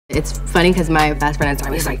It's funny because my best friend at the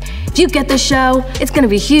time, he's like, if you get the show, it's gonna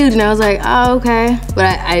be huge. And I was like, oh, okay. But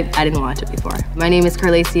I didn't watch it before. My name is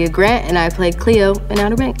Carlacia Grant and I play Cleo in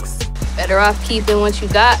Outer Banks. Better off keeping what you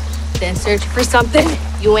got than searching for something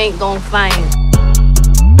you ain't gonna find.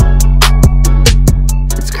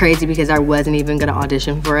 It's crazy because I wasn't even gonna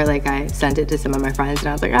audition for it. Like I sent it to some of my friends and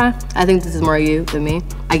I was like, I think this is more you than me.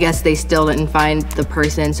 I guess they still didn't find the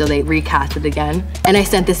person, so they recast it again. And I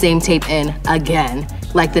sent the same tape in again.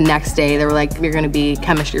 Like the next day, they were like, you're gonna be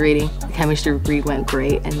chemistry reading. The chemistry read went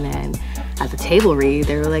great. And then at the table read,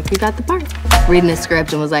 they were like, you got the part. Reading the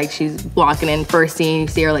script and was like, she's walking in, first scene, you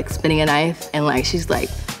see her like spinning a knife. And like, she's like,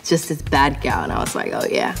 just this bad gal. And I was like, oh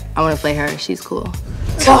yeah, I wanna play her, she's cool.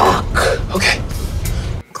 Fuck, okay.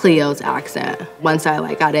 Cleo's accent. Once I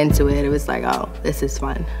like got into it, it was like, oh, this is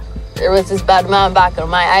fun. There was this bad man back on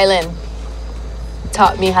my island.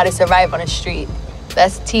 Taught me how to survive on the street.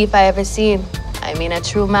 Best thief I ever seen. I mean, a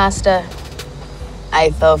true master. I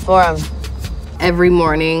fell for him. Every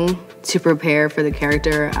morning to prepare for the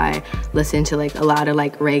character, I listen to like a lot of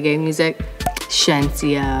like reggae music.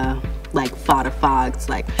 Shensia, like Fada Fox,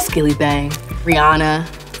 like Skilly Bang,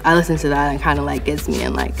 Rihanna. I listen to that and kind of like gets me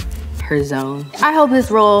in like her zone. I hope this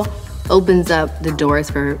role opens up the doors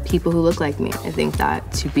for people who look like me. I think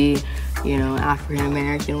that to be, you know,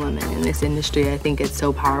 African-American woman in this industry, I think it's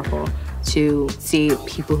so powerful to see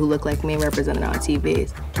people who look like me represented on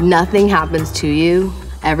TVs. Nothing happens to you,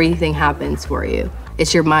 everything happens for you.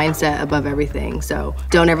 It's your mindset above everything. So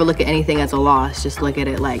don't ever look at anything as a loss, just look at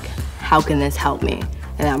it like, how can this help me?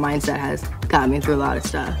 And that mindset has got me through a lot of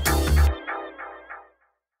stuff.